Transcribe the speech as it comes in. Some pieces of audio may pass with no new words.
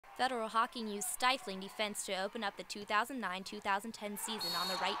Federal Hocking used stifling defense to open up the 2009-2010 season on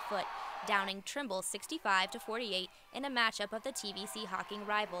the right foot, downing Trimble 65-48 in a matchup of the TVC Hocking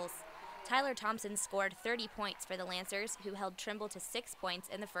rivals. Tyler Thompson scored 30 points for the Lancers, who held Trimble to 6 points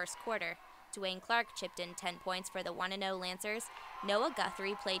in the first quarter. Dwayne Clark chipped in 10 points for the 1-0 Lancers. Noah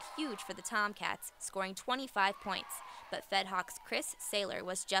Guthrie played huge for the Tomcats, scoring 25 points, but FedHawks' Chris Saylor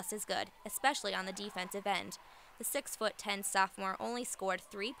was just as good, especially on the defensive end. The 6'10" sophomore only scored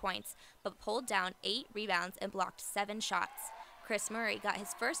 3 points, but pulled down 8 rebounds and blocked 7 shots. Chris Murray got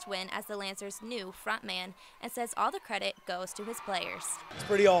his first win as the Lancers' new front man and says all the credit goes to his players. It's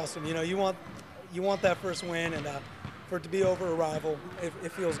pretty awesome. You know, you want that first win, and for it to be over a rival,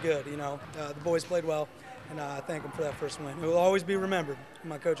 it feels good. You know, the boys played well, and I thank them for that first win. It will always be remembered in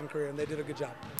my coaching career, and they did a good job.